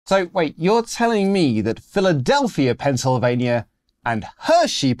So wait, you're telling me that Philadelphia, Pennsylvania and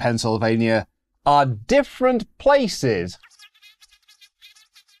Hershey, Pennsylvania are different places?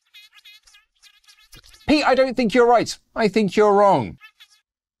 Pete, I don't think you're right. I think you're wrong.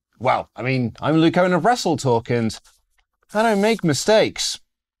 Well, I mean, I'm Luke Owen of WrestleTalk, and I don't make mistakes.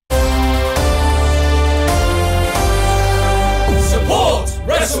 Support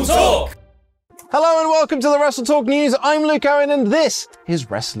WrestleTalk! Hello and welcome to the WrestleTalk News. I'm Luke Owen, and this is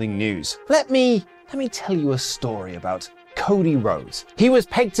Wrestling News. Let me tell you a story about Cody Rhodes. He was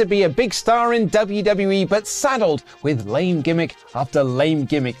pegged to be a big star in WWE, but saddled with lame gimmick after lame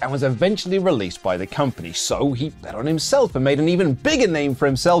gimmick and was eventually released by the company. So he bet on himself and made an even bigger name for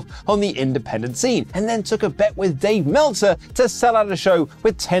himself on the independent scene, and then took a bet with Dave Meltzer to sell out a show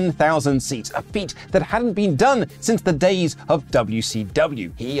with 10,000 seats, a feat that hadn't been done since the days of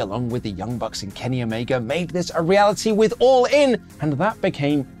WCW. He, along with the Young Bucks and Kenny Omega, made this a reality with All In, and that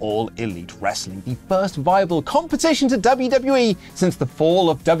became All Elite Wrestling, the first viable competition to WWE since the fall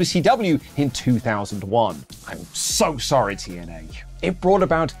of WCW in 2001. I'm so sorry, TNA. It brought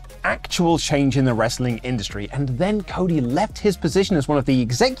about actual change in the wrestling industry, and then Cody left his position as one of the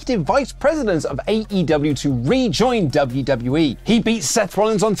executive vice presidents of AEW to rejoin WWE. He beat Seth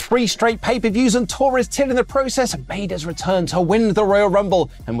Rollins on 3 straight pay-per-views and tore his tit in the process, and made his return to win the Royal Rumble,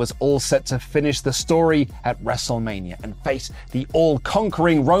 and was all set to finish the story at WrestleMania and face the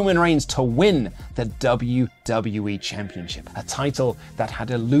all-conquering Roman Reigns to win the WWE Championship, a title that had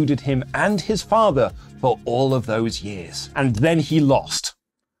eluded him and his father for all of those years. And then he lost.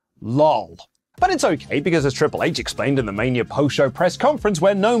 Lol. But it's okay, because as Triple H explained in the Mania post-show press conference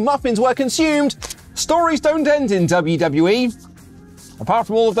where no muffins were consumed, stories don't end in WWE. Apart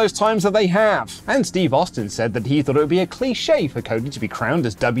from all of those times that they have. And Steve Austin said that he thought it would be a cliche for Cody to be crowned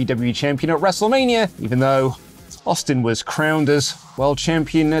as WWE Champion at WrestleMania, even though Austin was crowned as World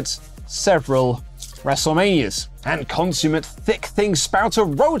Champion at several WrestleManias. And consummate thick-thing spouter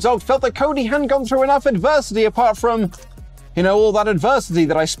Road Dogg felt that Cody hadn't gone through enough adversity apart from, all that adversity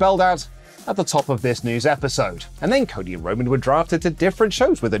that I spelled out at the top of this news episode. And then Cody and Roman were drafted to different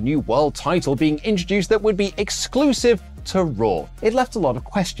shows, with a new world title being introduced that would be exclusive to Raw. It left a lot of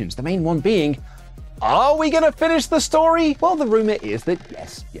questions, the main one being, are we going to finish the story? Well, the rumor is that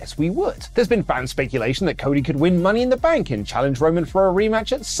yes, we would. There's been fan speculation that Cody could win Money in the Bank and challenge Roman for a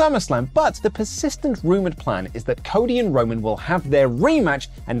rematch at SummerSlam, but the persistent rumored plan is that Cody and Roman will have their rematch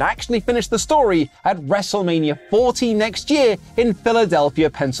and actually finish the story at WrestleMania 40 next year in Philadelphia,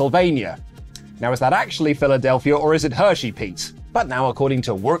 Pennsylvania. Now, is that actually Philadelphia, or is it Hershey, Pete? But now, according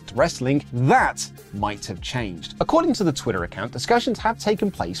to Worked Wrestling, that might have changed. According to the Twitter account, discussions have taken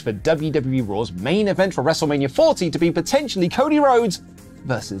place for WWE Raw's main event for WrestleMania 40 to be potentially Cody Rhodes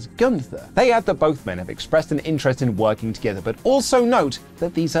versus Gunther. They add that both men have expressed an interest in working together, but also note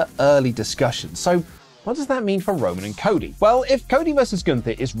that these are early discussions. So what does that mean for Roman and Cody? Well, if Cody versus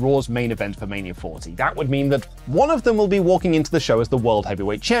Gunther is Raw's main event for Mania 40, that would mean that one of them will be walking into the show as the World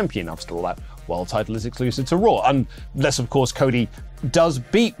Heavyweight Champion. After all, that world title is exclusive to Raw, unless of course Cody does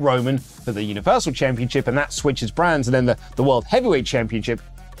beat Roman for the Universal Championship and that switches brands, and then the World Heavyweight Championship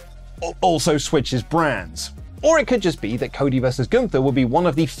also switches brands. Or it could just be that Cody versus Gunther will be one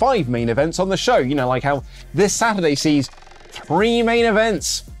of the 5 main events on the show, like how this Saturday sees 3 main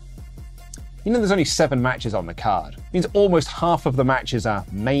events. There's only 7 matches on the card. It means almost half of the matches are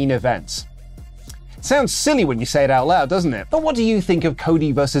main events. It sounds silly when you say it out loud, doesn't it? But what do you think of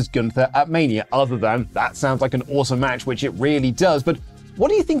Cody versus Gunther at Mania, other than that sounds like an awesome match, which it really does, but what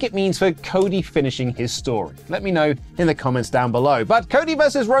do you think it means for Cody finishing his story? Let me know in the comments down below. But Cody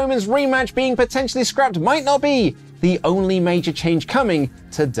versus Roman's rematch being potentially scrapped might not be the only major change coming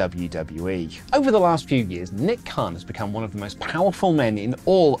to WWE. Over the last few years, Nick Khan has become one of the most powerful men in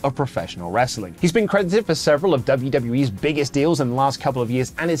all of professional wrestling. He's been credited for several of WWE's biggest deals in the last couple of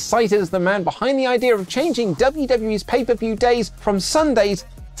years, and is cited as the man behind the idea of changing WWE's pay-per-view days from Sundays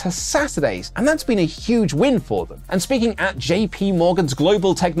to Saturdays, and that's been a huge win for them. And speaking at JP Morgan's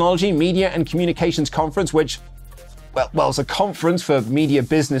Global Technology, Media and Communications Conference, which, well, it's a conference for media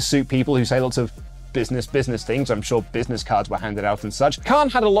business suit people who say lots of business things. I'm sure business cards were handed out and such. Khan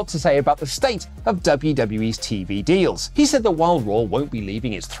had a lot to say about the state of WWE's TV deals. He said that while Raw won't be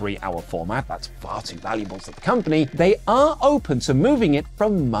leaving its 3-hour format, that's far too valuable to the company, they are open to moving it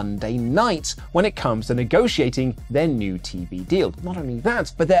from Monday nights when it comes to negotiating their new TV deal. Not only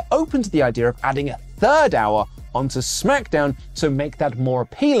that, but they're open to the idea of adding a 3rd hour onto SmackDown to make that more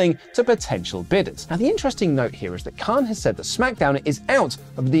appealing to potential bidders. Now, the interesting note here is that Khan has said that SmackDown is out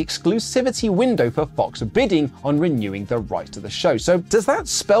of the exclusivity window for Fox bidding on renewing the rights to the show. So does that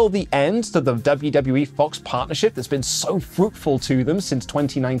spell the end to the WWE Fox partnership that's been so fruitful to them since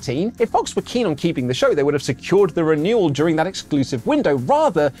 2019? If Fox were keen on keeping the show, they would have secured the renewal during that exclusive window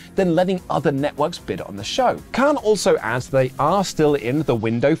rather than letting other networks bid on the show. Khan also adds they are still in the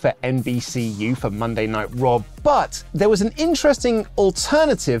window for NBCU for Monday Night Raw, but there was an interesting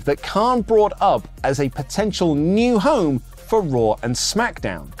alternative that Khan brought up as a potential new home for Raw and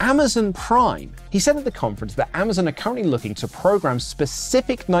SmackDown: Amazon Prime. He said at the conference that Amazon are currently looking to program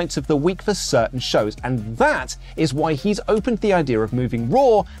specific nights of the week for certain shows, and that is why he's opened the idea of moving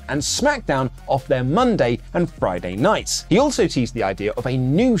Raw and SmackDown off their Monday and Friday nights. He also teased the idea of a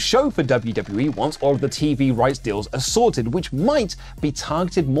new show for WWE once all of the TV rights deals are sorted, which might be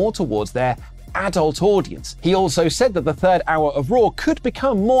targeted more towards their adult audience. He also said that the third hour of Raw could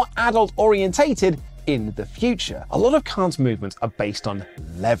become more adult orientated in the future. A lot of Khan's movements are based on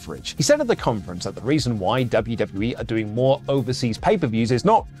leverage. He said at the conference that the reason why WWE are doing more overseas pay-per-views is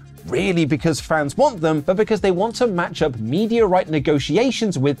not really because fans want them, but because they want to match up media right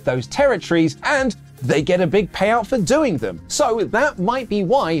negotiations with those territories, and they get a big payout for doing them. So that might be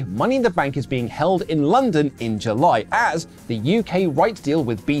why Money in the Bank is being held in London in July, as the UK rights deal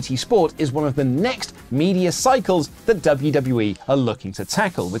with BT Sport is one of the next media cycles that WWE are looking to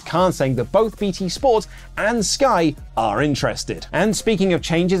tackle, with Khan saying that both BT Sport and Sky are interested. And speaking of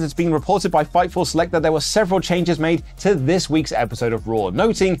changes, it's been reported by Fightful Select that there were several changes made to this week's episode of Raw,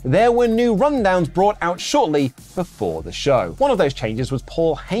 noting there were new rundowns brought out shortly before the show. One of those changes was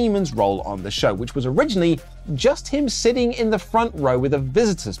Paul Heyman's role on the show, which was originally just him sitting in the front row with a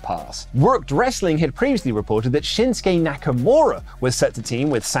visitor's pass. Worked Wrestling had previously reported that Shinsuke Nakamura was set to team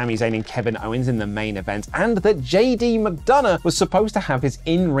with Sami Zayn and Kevin Owens in the main event, and that JD McDonough was supposed to have his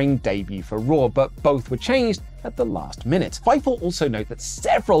in-ring debut for Raw, but both were changed at the last minute. Fightful also note that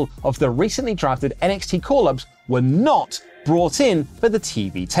several of the recently drafted NXT call-ups were not brought in for the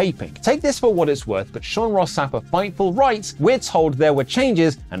TV taping. Take this for what it's worth, but Sean Ross Sapp of Fightful writes, "We're told there were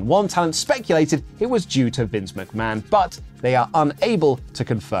changes, and one talent speculated it was due to Vince McMahon, but they are unable to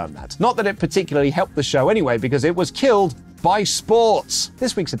confirm that. Not that it particularly helped the show anyway, because it was killed by sports."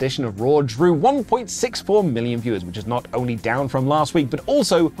 This week's edition of Raw drew 1.64 million viewers, which is not only down from last week, but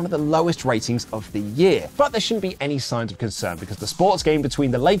also one of the lowest ratings of the year. But there shouldn't be any signs of concern, because the sports game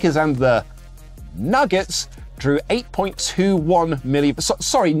between the Lakers and the Nuggets drew 8.21 million.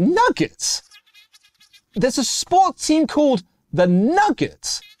 Sorry, Nuggets? There's a sports team called the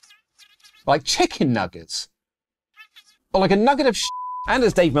Nuggets? Like chicken nuggets? Or like a nugget of And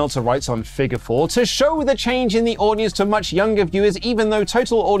as Dave Meltzer writes on Figure 4, to show the change in the audience to much younger viewers, even though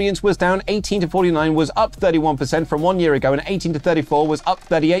total audience was down, 18 to 49 was up 31% from 1 year ago, and 18 to 34 was up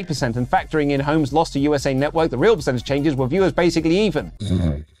 38%. And factoring in homes lost to USA Network, the real percentage changes were viewers basically even.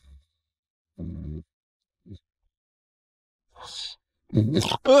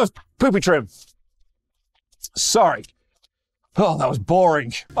 Poopy trim. Sorry. Oh, that was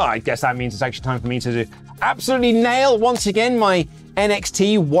boring. Well, I guess that means it's actually time for me to absolutely nail once again my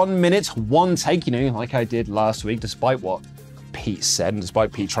NXT 1 minute, one take, like I did last week, despite what Pete said, and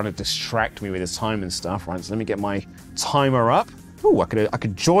despite Pete trying to distract me with his time and stuff. Right, so let me get my timer up. Oh, I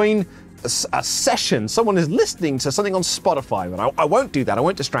could join a session. Someone is listening to something on Spotify, but I won't do that. I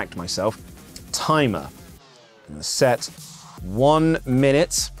won't distract myself. Timer. I'm gonna set 1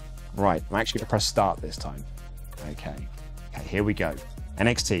 minute. Right, I'm actually gonna press start this time. Okay, here we go.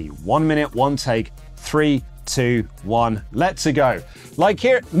 NXT, 1 minute, one take, 3, 2, 1, let's go. Lyra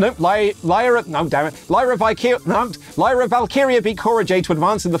Valkyria beat Cora Jade to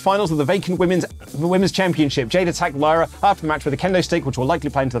advance in the finals of the vacant women's championship. Jade attacked Lyra after the match with a kendo stick, which will likely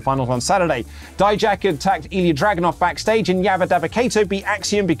play into the finals on Saturday. Dijak attacked Ilya Dragunov backstage, and Yabba Dabba Kato beat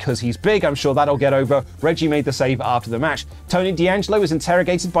Axiom because he's big. I'm sure that'll get over. Reggie made the save after the match. Tony D'Angelo was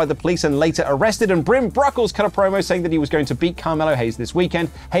interrogated by the police and later arrested, and Brim Bruckles cut a promo saying that he was going to beat Carmelo Hayes this weekend.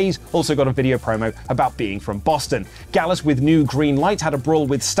 Hayes also got a video promo about being from Boston. Gallus with new green light had a brawl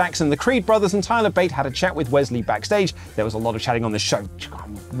with Stax and the Creed brothers, and Tyler Bate had a chat with Wesley backstage. There was a lot of chatting on this show.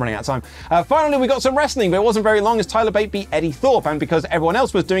 I'm running out of time. Finally, we got some wrestling, but it wasn't very long as Tyler Bate beat Eddie Thorpe, and because everyone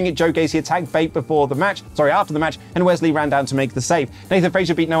else was doing it, Joe Gacy attacked Bate after the match, and Wesley ran down to make the save. Nathan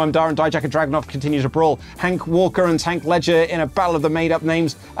Frazier beat Noam Dar, and Dijak and Dragunov continued to brawl. Hank Walker and Tank Ledger in a battle of the made-up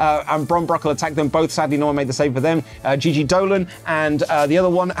names, and Bron Bruckle attacked them both. Sadly, no one made the save for them. Gigi Dolan and the other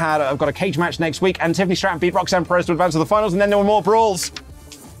one have got a cage match next week, and Tiffany Stratton beat Roxanne Perez to advance to the finals, and then there were more brawls.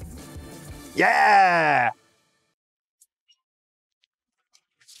 Yeah!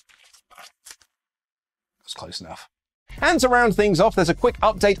 was close enough. And to round things off, there's a quick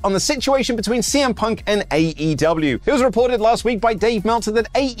update on the situation between CM Punk and AEW. It was reported last week by Dave Meltzer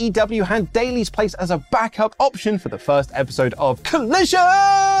that AEW had Daily's place as a backup option for the first episode of Collision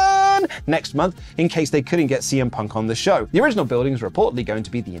next month, in case they couldn't get CM Punk on the show. The original building is reportedly going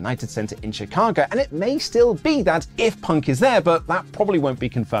to be the United Center in Chicago, and it may still be that if Punk is there, but that probably won't be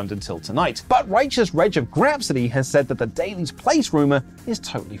confirmed until tonight. But Righteous Reg of Grapsody has said that the Daily's place rumor is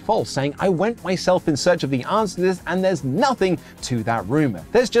totally false, saying, "I went myself in search of the answer to this, and there's nothing to that rumor.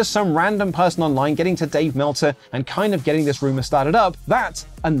 There's just some random person online getting to Dave Meltzer and kind of getting this rumor started up. That's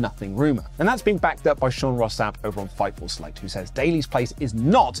a nothing rumor." And that's been backed up by Sean Ross Sapp over on Fightful Select, who says Daily's place is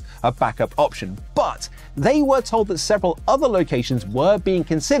not a backup option, but they were told that several other locations were being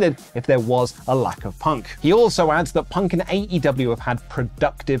considered if there was a lack of Punk. He also adds that Punk and AEW have had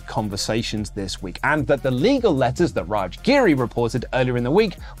productive conversations this week, and that the legal letters that Raj Giri reported earlier in the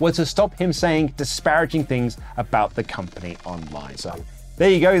week were to stop him saying disparaging things about the company online. So there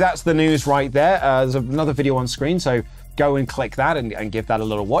you go, that's the news right there. There's another video on screen, so go and click that and give that a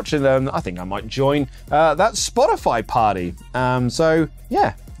little watch, and I think I might join that Spotify party. So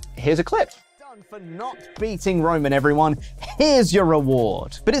yeah, here's a clip. For not beating Roman, everyone. Here's your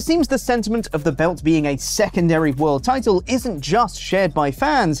reward. But it seems the sentiment of the belt being a secondary world title isn't just shared by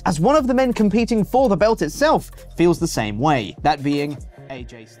fans, as one of the men competing for the belt itself feels the same way, that being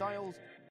AJ Styles.